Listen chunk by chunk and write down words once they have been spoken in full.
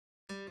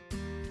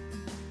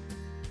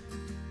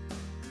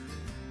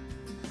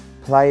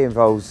play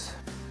involves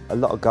a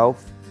lot of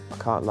golf, I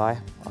can't lie.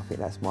 I think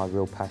that's my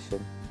real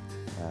passion,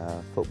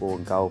 football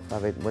and golf. I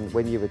think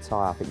when you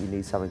retire, I think you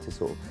need something to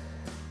sort of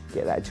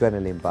get that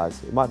adrenaline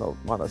buzz. It might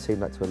not seem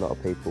that to a lot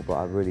of people, but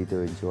I really do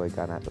enjoy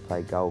going out to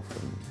play golf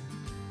and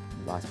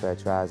nice pair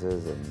of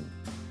trousers and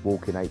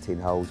walking 18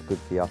 holes, good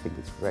for you. I think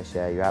it's fresh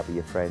air, you're out with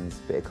your friends,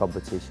 bit of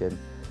competition.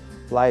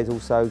 Play is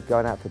also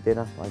going out for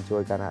dinner. I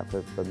enjoy going out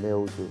for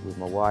meals with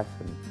my wife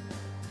and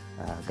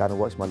going to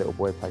watch my little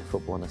boy play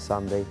football on a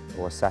Sunday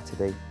or a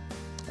Saturday.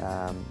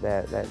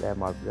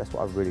 That's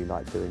what I really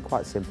like doing.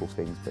 Quite simple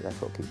things, but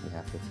that's what keeps me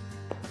happy.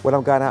 When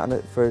I'm going out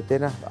for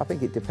dinner, I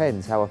think it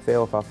depends how I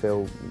feel. If I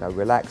feel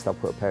relaxed, I'll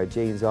put a pair of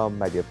jeans on,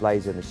 maybe a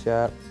blazer and a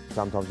shirt.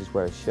 Sometimes just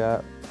wear a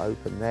shirt,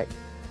 open neck.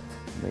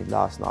 I mean,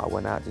 last night I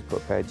went out, just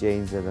put a pair of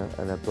jeans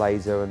and a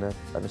blazer and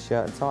a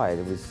shirt and tie.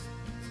 It was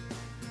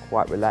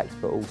quite relaxed,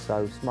 but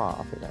also smart.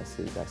 I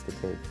think that's the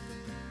key.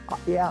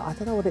 Yeah, I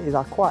don't know what it is.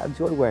 I quite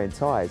enjoy wearing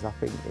ties. I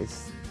think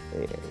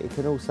it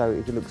can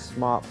look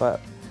smart,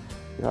 but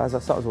as I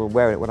start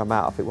wearing it when I'm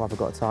out, I think, well, if I've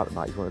got a tie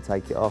tonight, you want to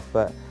take it off.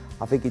 But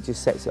I think it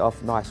just sets it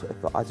off nice.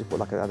 I just put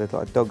like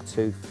a dog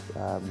tooth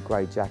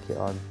grey jacket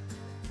on,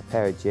 a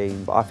pair of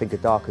jeans. But I think a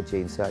darker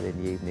jean, certainly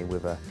in the evening,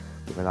 with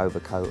an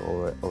overcoat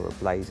or a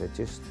blazer,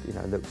 just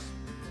looks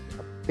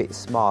a bit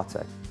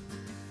smarter.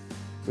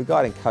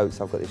 Regarding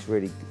coats, I've got it's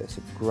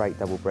a great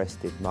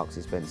double-breasted Marks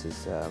 &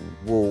 Spencer's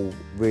wool,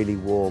 really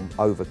warm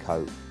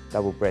overcoat,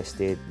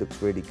 double-breasted, looks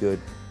really good,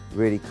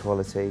 really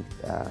quality,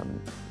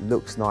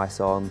 looks nice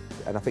on,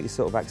 and I think you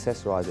sort of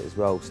accessorise it as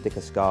well. Stick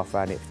a scarf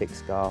around it, thick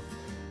scarf.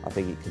 I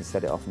think it can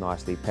set it off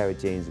nicely. Pair of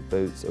jeans and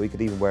boots, or you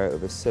could even wear it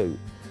with a suit.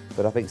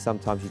 But I think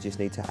sometimes you just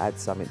need to add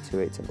something to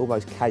it to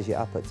almost cash it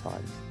up at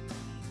times.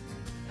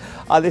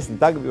 Listen,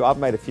 don't get me wrong, I've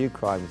made a few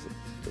crimes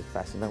with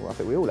fashion. I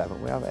think we all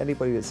haven't.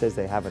 Anybody that says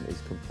they haven't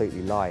is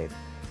completely lying.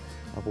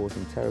 I've worn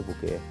some terrible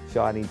gear.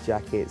 Shiny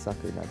jackets,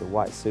 like the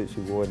white suits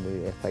we wore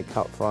in the FA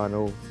Cup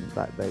final.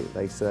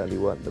 They certainly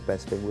weren't the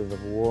best thing we've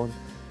ever worn.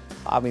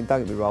 I mean,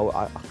 don't get me wrong,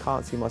 I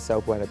can't see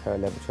myself wearing a pair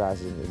of leather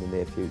trousers in the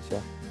near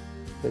future.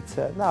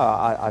 But no,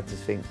 I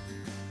just think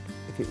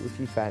if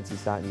you fancy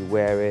something, you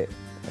wear it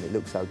and it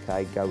looks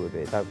okay, go with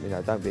it.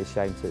 Don't be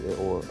ashamed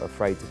or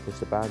afraid to push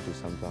the boundaries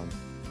sometimes.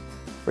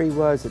 3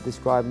 words that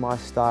describe my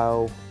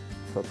style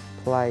for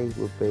play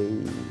would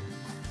be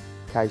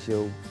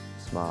casual,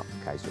 smart,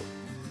 casual.